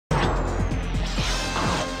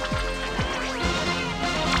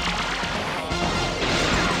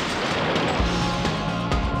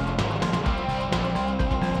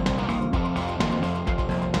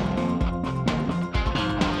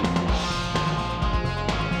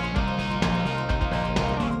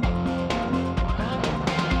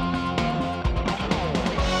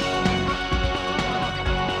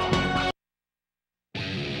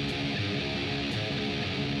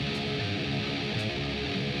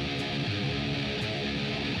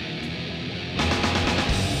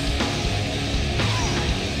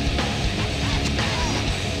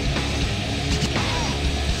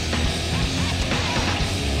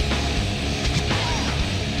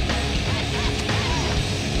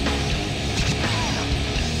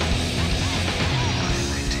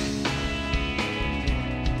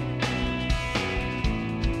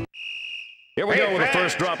Here we go with the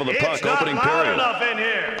first drop of the puck, opening period. It's not loud enough in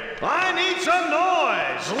here. I need some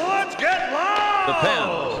noise. Let's get loud. The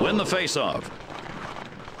Pens win the faceoff.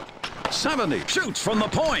 70 shoots from the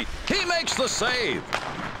point. He makes the save.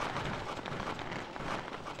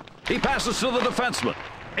 He passes to the defenseman.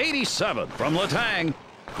 87 from Letang.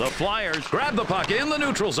 The Flyers grab the puck in the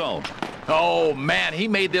neutral zone. Oh, man, he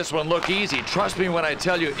made this one look easy. Trust me when I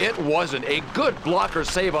tell you, it wasn't. A good blocker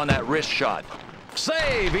save on that wrist shot.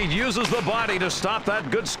 Save. He uses the body to stop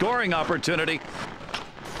that good scoring opportunity.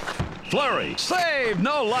 Fleury. Save.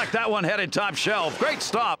 No luck. That one headed top shelf. Great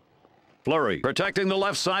stop. Fleury protecting the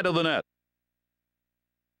left side of the net.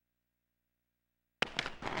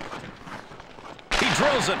 He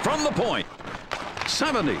drills it from the point.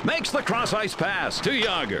 70 makes the cross-ice pass to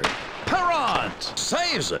Jágr. Perrant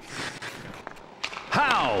saves it.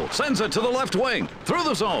 Howe sends it to the left wing through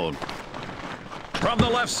the zone. From the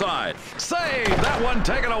left side. Save. That one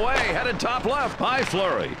taken away. Headed top left by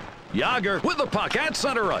Fleury. Jágr with the puck at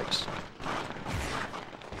center ice.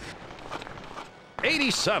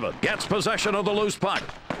 87 gets possession of the loose puck.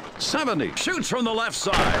 70 shoots from the left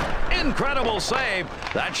side. Incredible save.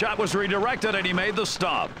 That shot was redirected and he made the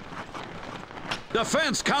stop.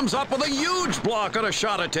 Defense comes up with a huge block on a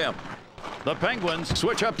shot attempt. The Penguins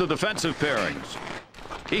switch up to defensive pairings.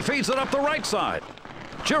 He feeds it up the right side.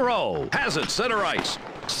 Giroux has it center ice.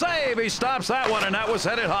 Save. He stops that one, and that was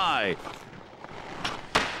headed high.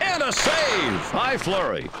 And a save by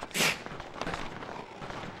Fleury.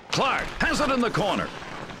 Clark has it in the corner.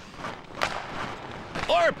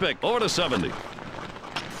 Orpik over to 70.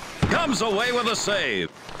 Comes away with a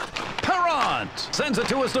save. Perrant sends it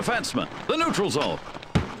to his defenseman. The neutral zone.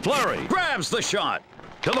 Fleury grabs the shot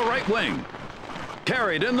to the right wing.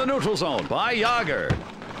 Carried in the neutral zone by Jágr.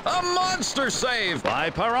 A monster save by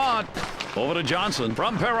Perrant. Over to Johnson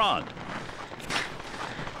from Perrant.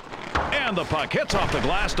 And the puck hits off the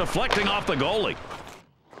glass, deflecting off the goalie.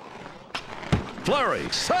 Fleury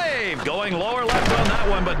save, going lower left on that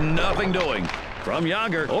one, but nothing doing. From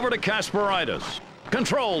Jágr over to Kasparaitis.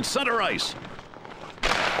 Controlled center ice.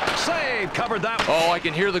 Save, covered that. Oh, I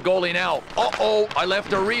can hear the goalie now. Uh-oh, I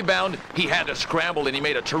left a rebound. He had to scramble, and he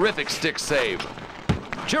made a terrific stick save.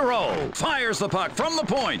 Giroux fires the puck from the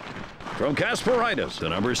point. From Kasparaitis to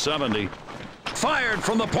number 70. Fired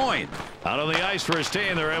from the point. Out on the ice for his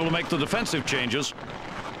team. They're able to make the defensive changes.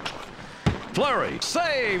 Fleury,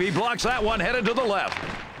 save. He blocks that one, headed to the left.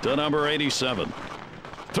 To number 87.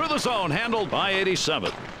 Through the zone, handled by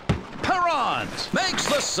 87. Perrant makes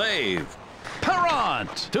the save.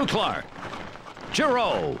 Perrant to Clark.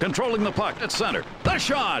 Giroux controlling the puck at center. The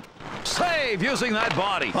shot. Save using that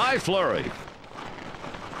body by Fleury.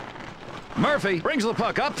 Murphy brings the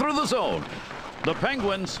puck up through the zone. The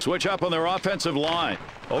Penguins switch up on their offensive line.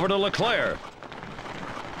 Over to Leclerc.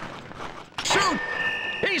 Shoot!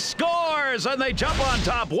 He scores, and they jump on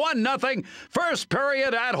top 1-0. First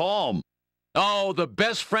period at home. Oh, the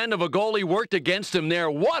best friend of a goalie worked against him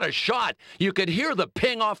there. What a shot. You could hear the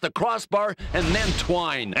ping off the crossbar and then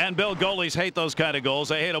twine. And Bill, goalies hate those kind of goals.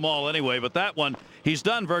 They hate them all anyway, but that one, he's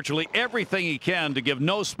done virtually everything he can to give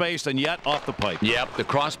no space and yet off the pipe. Yep, the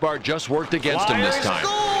crossbar just worked against him this time.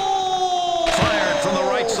 Goal! Fired from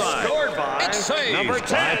the right side. Scored by it's saved number 10,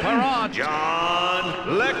 by Perrant.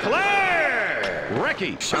 John Leclerc.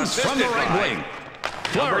 Recchi shoots from the right wing.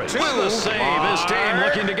 Fleury with two, the save. His team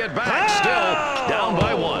looking to get back. Still down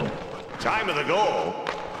by 1. Time of the goal.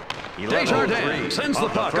 Desjardins sends the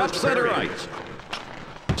puck up center period. ice.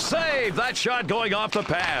 Save. That shot going off the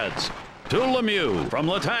pads. To Lemieux from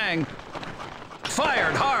Letang.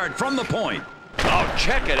 Fired hard from the point. Oh,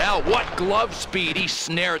 check it out. What glove speed. He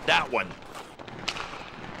snared that one.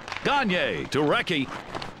 Gagne to Recchi.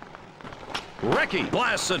 Recchi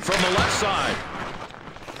blasts it from the left side.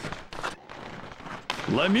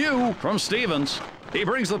 Lemieux from Stevens. He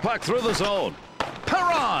brings the puck through the zone.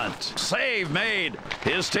 Perrant. Save made.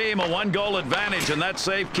 His team a 1-goal advantage, and that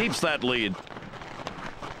save keeps that lead.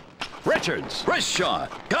 Richards. Wrist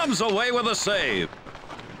shot. Comes away with a save.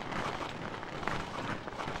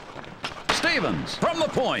 Stevens from the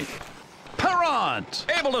point. Perrant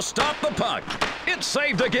able to stop the puck. It's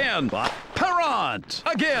saved again. Perrant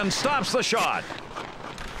again stops the shot.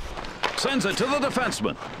 Sends it to the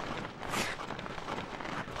defenseman.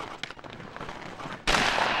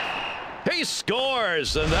 He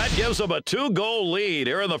scores, and that gives him a 2-goal lead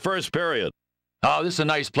here in the first period. Oh, this is a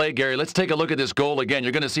nice play, Gary. Let's take a look at this goal again.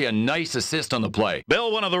 You're going to see a nice assist on the play.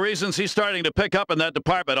 Bill, one of the reasons he's starting to pick up in that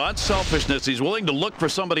department, unselfishness, he's willing to look for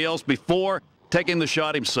somebody else before taking the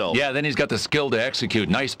shot himself. Yeah, then he's got the skill to execute.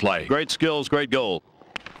 Nice play. Great skills, great goal.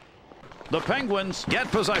 The Penguins get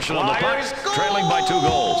possession of the puck, trailing by 2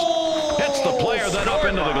 goals. Hits the player, then up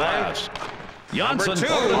into the glass. Janssen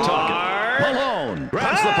over to Tuckett. Malone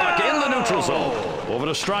grabs the puck in the neutral zone. Over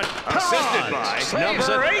to Strut. Assisted by Saves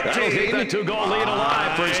number it. That'll keep that 2-goal lead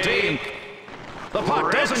alive for his team. The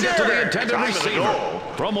puck doesn't get to the intended receiver.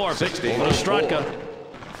 From Orpik over to Strutka.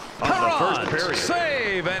 Perron,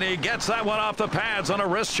 save, and he gets that one off the pads on a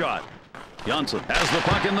wrist shot. Janssen has the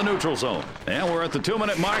puck in the neutral zone. And we're at the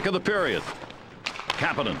 2-minute mark of the period.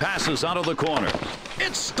 Kapanen passes out of the corner.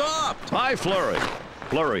 It's stopped by Fleury.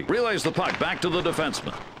 Fleury relays the puck back to the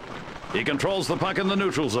defenseman. He controls the puck in the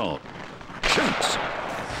neutral zone. Shoots.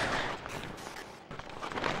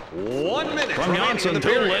 1 minute From Janssen to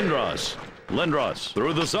Lindros. Lindros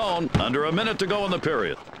through the zone. Under a minute to go in the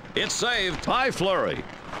period. It's saved by Fleury.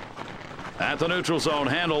 At the neutral zone,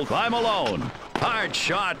 handled by Malone. Hard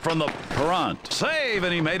shot from the Perron. Save,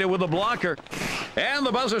 and he made it with a blocker. And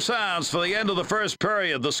the buzzer sounds for the end of the first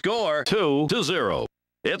period. The score, 2-0.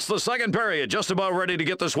 It's the second period, just about ready to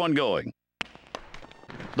get this one going.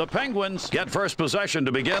 The Penguins get first possession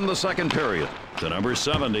to begin the second period. To number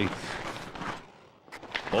 70.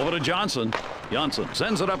 Over to Johnson. Janssen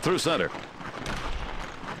sends it up through center.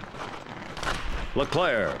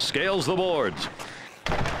 LeClaire scales the boards.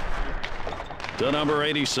 To number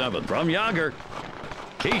 87 from Yager.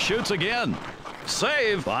 He shoots again.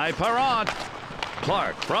 Save by Perron.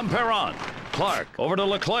 Clark from Perron. Clark over to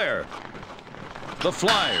LeClaire. The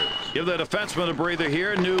Flyers give the defenseman a breather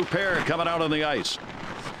here. New pair coming out on the ice.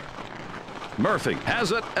 Murphy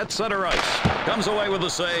has it at center ice. Comes away with the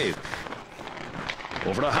save.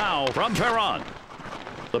 Over to Howe from Perron.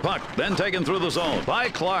 The puck then taken through the zone by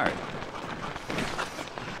Clark.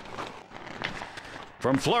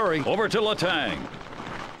 From Fleury over to Letang.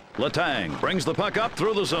 Letang brings the puck up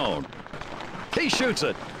through the zone. He shoots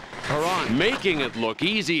it. Perron making it look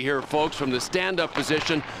easy here, folks, from the stand-up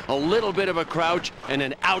position. A little bit of a crouch, and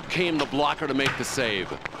then out came the blocker to make the save.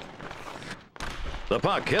 The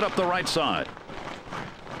puck hit up the right side.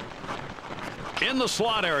 In the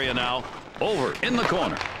slot area now. Over in the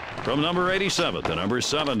corner. From number 87 to number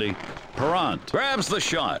 70. Perron grabs the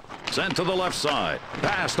shot. Sent to the left side.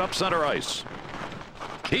 Passed up center ice.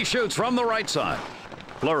 He shoots from the right side.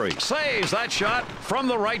 Fleury saves that shot from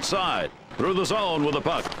the right side. Through the zone with the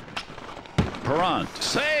puck. Perron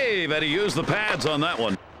save, and he used the pads on that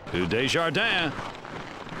one. To Desjardins.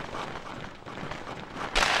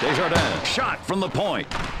 Desjardins shot from the point.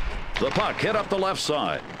 The puck hit up the left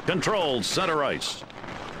side. Controlled center ice.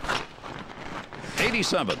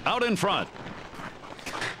 87 out in front.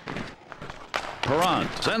 Perron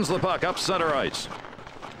sends the puck up center ice.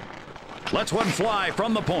 Lets one fly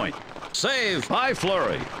from the point. Save by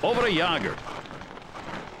Fleury. Over to Yager.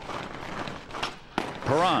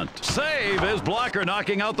 Perron. Save his blocker,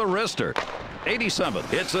 knocking out the wrister. 87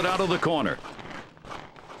 hits it out of the corner.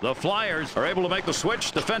 The Flyers are able to make the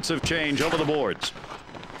switch. Defensive change over the boards.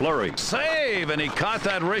 Fleury. Save, and he caught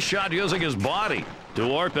that wrist shot using his body. To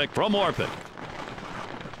Orpik from Orpik.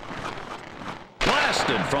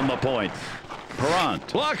 Blasted from the point. Perron.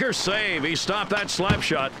 Blocker save. He stopped that slap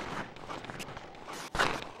shot.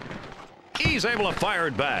 He's able to fire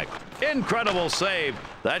it back. Incredible save.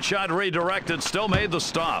 That shot redirected, still made the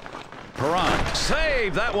stop. Perron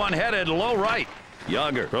save. That one headed low right.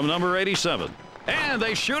 Yager from number 87. And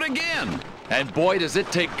they shoot again. And boy, does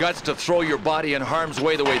it take guts to throw your body in harm's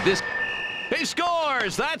way the way this... He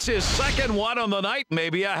scores. That's his second one on the night.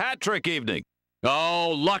 Maybe a hat-trick evening.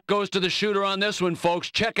 Oh, luck goes to the shooter on this one, folks.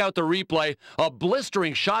 Check out the replay. A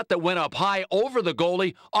blistering shot that went up high over the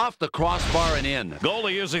goalie, off the crossbar and in.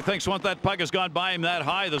 Goalie usually thinks once that puck has gone by him that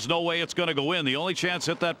high, there's no way it's going to go in. The only chance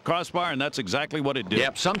hit that crossbar, and that's exactly what it did.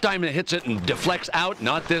 Yep, sometimes it hits it and deflects out.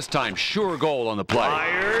 Not this time. Sure goal on the play.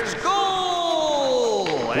 Flyers goal!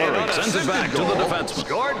 Fleury sends it back to the defenseman.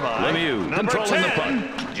 Scored by Lemieux controlling the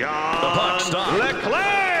puck. John The puck stopped.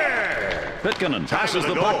 LeClaire! Pitkanen passes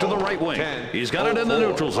the puck to the right wing. He's got it in the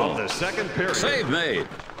neutral zone. The second period. Save made.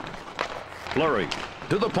 Fleury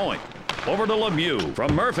to the point. Over to Lemieux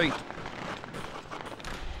from Murphy.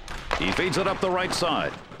 He feeds it up the right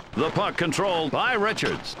side. The puck controlled by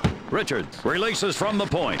Richards. Richards releases from the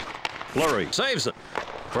point. Fleury saves it.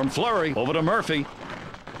 From Fleury over to Murphy.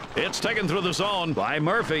 It's taken through the zone by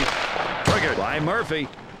Murphy. Triggered by Murphy.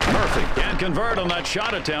 Murphy can't convert on that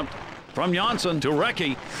shot attempt. From Janssen to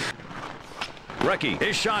Recchi. Recchi,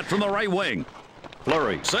 his shot from the right wing.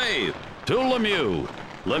 Fleury, save to Lemieux.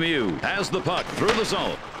 Lemieux has the puck through the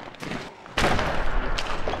zone.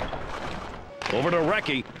 Over to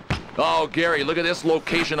Recchi. Oh, Gary, look at this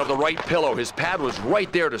location of the right pillow. His pad was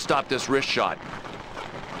right there to stop this wrist shot.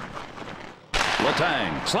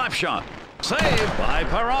 Letang, slap shot. Save by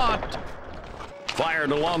Perron.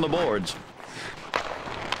 Fired along the boards.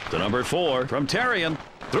 To number 4 from Terrian.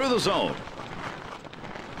 Through the zone.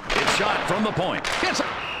 It's shot from the point.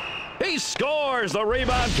 He scores. The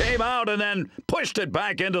rebound came out and then pushed it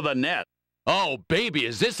back into the net. Oh, baby,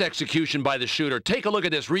 is this execution by the shooter. Take a look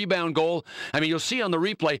at this rebound goal. I mean, you'll see on the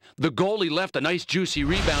replay, the goalie left a nice juicy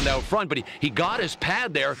rebound out front, but he got his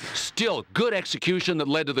pad there. Still, good execution that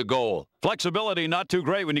led to the goal. Flexibility not too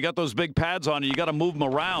great when you got those big pads on you. You got to move them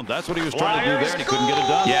around. That's what he was trying to do there, and he couldn't get it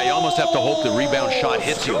done. Yeah, you almost have to hope the rebound shot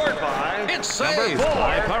hits you. It's saved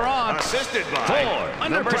by Perron. Assisted by 4.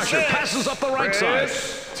 Under pressure. 6. Passes up the right side.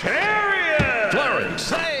 Terrian. Flurry.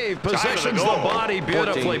 Save. Positions the body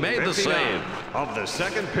beautifully. Made the save. Of the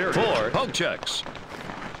second period. 4. Poke checks.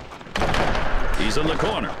 He's in the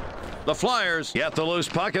corner. The Flyers get the loose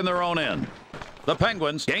puck in their own end. The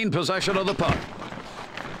Penguins gain possession of the puck.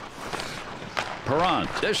 Perron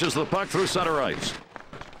dishes the puck through center ice.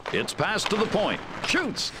 It's passed to the point.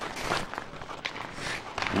 Shoots.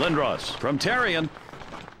 Lindros from Terrian.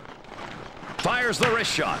 Fires the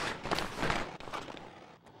wrist shot.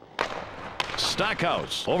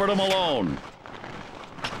 Stackhouse over to Malone.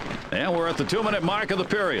 And we're at the 2-minute mark of the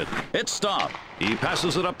period. It's stopped. He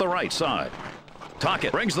passes it up the right side.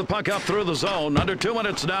 Tocchet brings the puck up through the zone. Under 2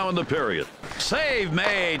 minutes now in the period. Save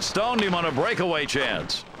made. Stoned him on a breakaway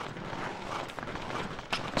chance.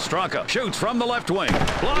 Straka shoots from the left wing.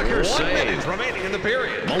 Blocker 1 minute save. remaining in the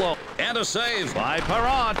period. Malone. And a save by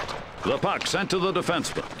Perron. The puck sent to the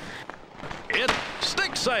defenseman. It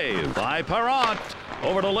stick save by Perron.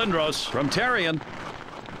 Over to Lindros from Terrian.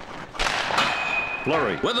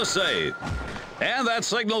 Flurry with a save. And that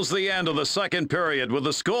signals the end of the second period with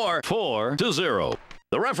the score 4-0.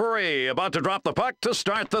 The referee about to drop the puck to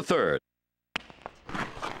start the third.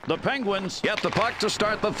 The Penguins get the puck to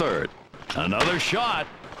start the third. Another shot.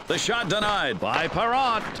 The shot denied by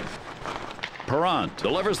Perron. Perron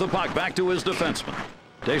delivers the puck back to his defenseman.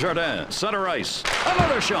 Desjardins, center ice.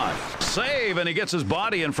 Another shot. Save, and he gets his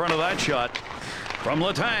body in front of that shot. From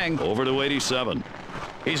Letang over to 87.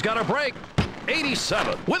 He's got a break.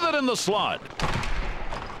 87 with it in the slot.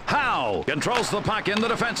 Howe controls the puck in the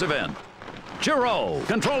defensive end. Giroux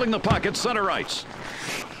controlling the puck at center ice.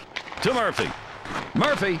 To Murphy.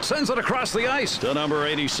 Murphy sends it across the ice to number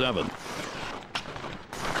 87.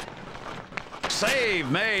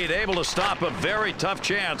 Save made, able to stop a very tough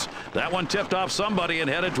chance. That one tipped off somebody and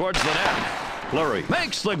headed towards the net. Fleury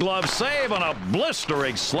makes the glove save on a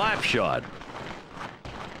blistering slap shot.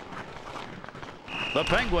 The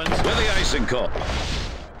Penguins with the icing call.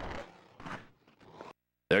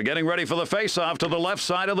 They're getting ready for the face-off to the left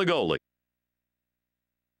side of the goalie.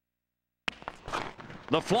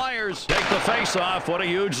 The Flyers take the face-off. What a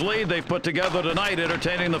huge lead they've put together tonight,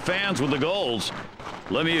 entertaining the fans with the goals.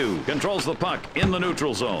 Lemieux controls the puck in the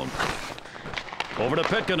neutral zone. Over to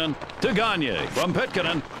Pitkanen. To Gagne. From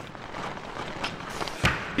Pitkanen.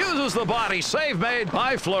 Uses the body. Save made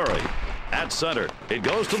by Fleury. At center. It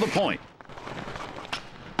goes to the point.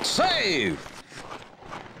 Save!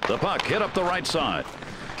 The puck hit up the right side.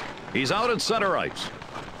 He's out at center ice.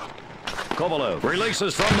 Kovalev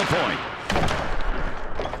releases from the point.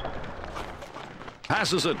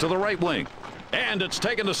 Passes it to the right wing. And it's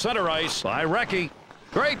taken to center ice by Recchi.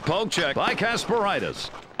 Great poke check by Kasparaitis.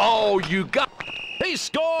 Oh, you got... He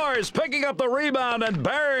scores, picking up the rebound and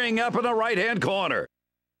burying up in the right-hand corner.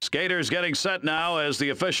 Skaters getting set now as the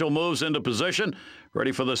official moves into position.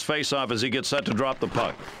 Ready for this face-off as he gets set to drop the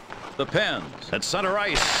puck. The Pens at center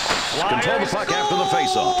ice. Control the puck after the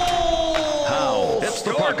face-off. Howe hits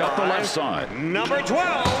the puck up the left side. Number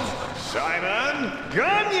 12, Simon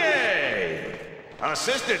Gagne.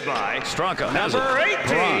 Assisted by Straka has number it. 18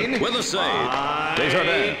 Perron with a save.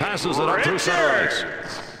 Desjardins passes it up through center ice.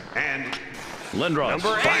 And Lindros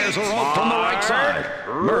number fires a 8, rope from the right side.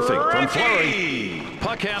 Murphy from Fleury. Ricky.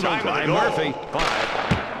 Puck handled Time by of the goal. Murphy.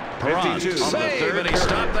 Perron 52 save, and he period.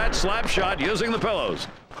 stopped that slap shot using the pillows.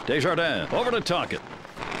 Desjardins over to Tocchet.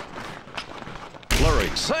 Fleury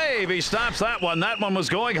save. He stops that one. That one was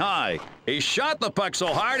going high. He shot the puck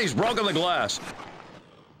so hard he's broken the glass.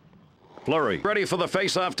 Fleury ready for the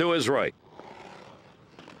face-off to his right.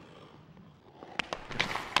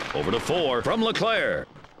 Over to 4 from Leclerc.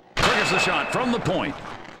 Triggers the shot from the point.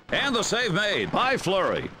 And the save made by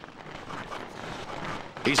Fleury.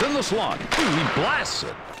 He's in the slot. Ooh, he blasts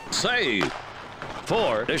it. Save.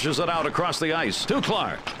 4 dishes it out across the ice to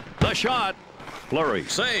Clark. The shot. Fleury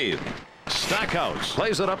save. Stackhouse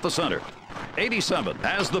plays it up the center. 87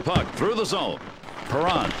 has the puck through the zone.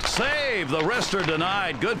 Perron save. The wrister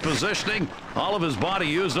denied. Good positioning. All of his body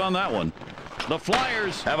used on that one. The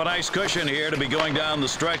Flyers have a nice cushion here to be going down the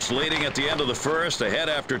stretch, leading at the end of the first, ahead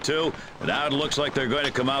after 2. And now it looks like they're going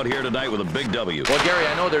to come out here tonight with a big W. Well, Gary,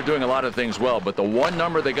 I know they're doing a lot of things well, but the one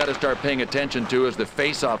number they got to start paying attention to is the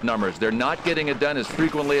face-off numbers. They're not getting it done as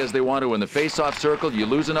frequently as they want to. In the face-off circle, you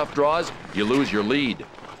lose enough draws, you lose your lead.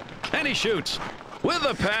 And he shoots with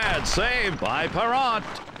the pad, saved by Parent.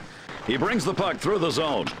 He brings the puck through the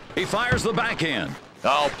zone. He fires the backhand.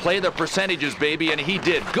 Oh, play the percentages, baby, and he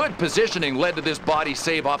did. Good positioning led to this body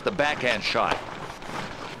save off the backhand shot.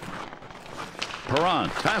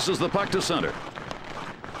 Parent passes the puck to center.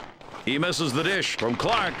 He misses the dish from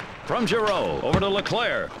Clark, from Giroux, over to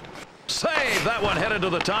Leclerc. Save, that one headed to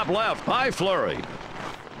the top left by Fleury.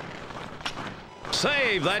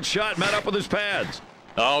 Save, that shot met up with his pads.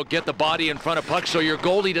 Oh, get the body in front of puck so your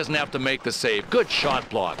goalie doesn't have to make the save. Good shot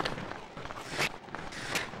block.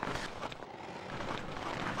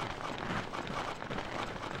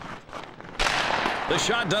 The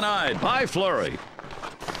shot denied by Fleury.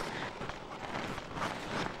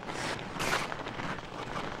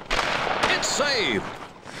 It's saved.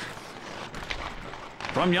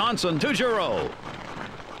 From Janssen to Giroux.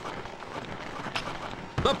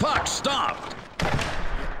 The puck stopped.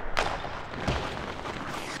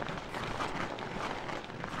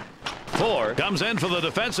 Four comes in for the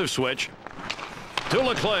defensive switch to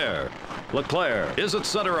Leclerc. Leclerc is at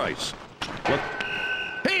center ice.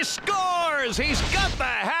 He scores! He's got the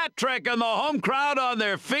hat trick and the home crowd on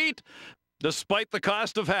their feet. Despite the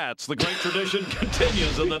cost of hats, the great tradition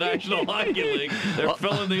continues in the National Hockey League. They're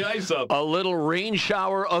filling the ice up. A little rain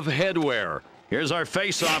shower of headwear. Here's our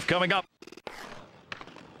face-off coming up.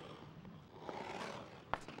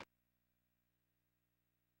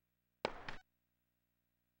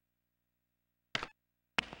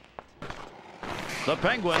 The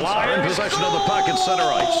Penguins are in possession of the puck at center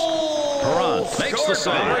ice. Parent makes the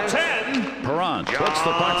save. Number 10. Parent puts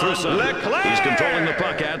the puck through center. Leclerc. He's controlling the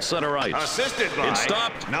puck at center ice. Assisted by It's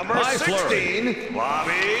stopped number by 16, Fleury.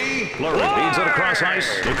 Bobby Fleury feeds it across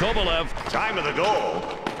ice to Kovalev. Time of the goal.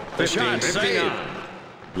 The shot saved.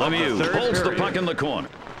 Lemieux holds the puck in the corner.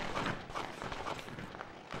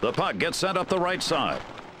 The puck gets sent up the right side.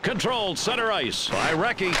 Controlled center ice by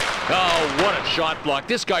Recchi. Oh, what a shot block.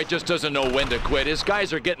 This guy just doesn't know when to quit. His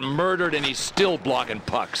guys are getting murdered, and he's still blocking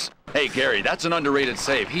pucks. Hey, Gary, that's an underrated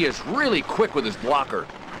save. He is really quick with his blocker.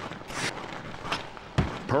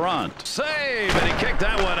 Parent, save, and he kicked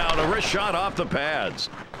that one out. A wrist shot off the pads.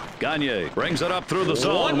 Gagne brings it up through the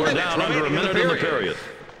zone. We're down under a minute in the period.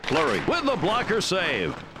 Fleury with the blocker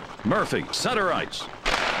save. Murphy, center ice.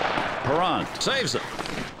 Parent saves it.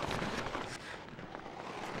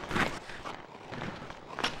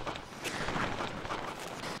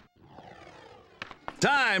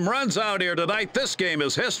 Time runs out here tonight. This game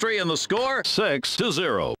is history, and the score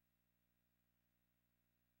 6-0.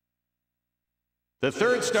 The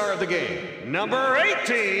third star of the game, number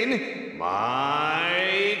 18,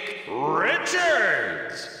 Mike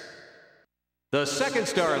Richards. The second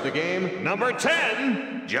star of the game, number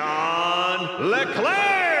 10, John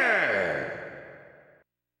Leclerc.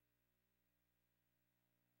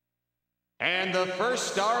 And the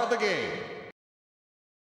first star of the game,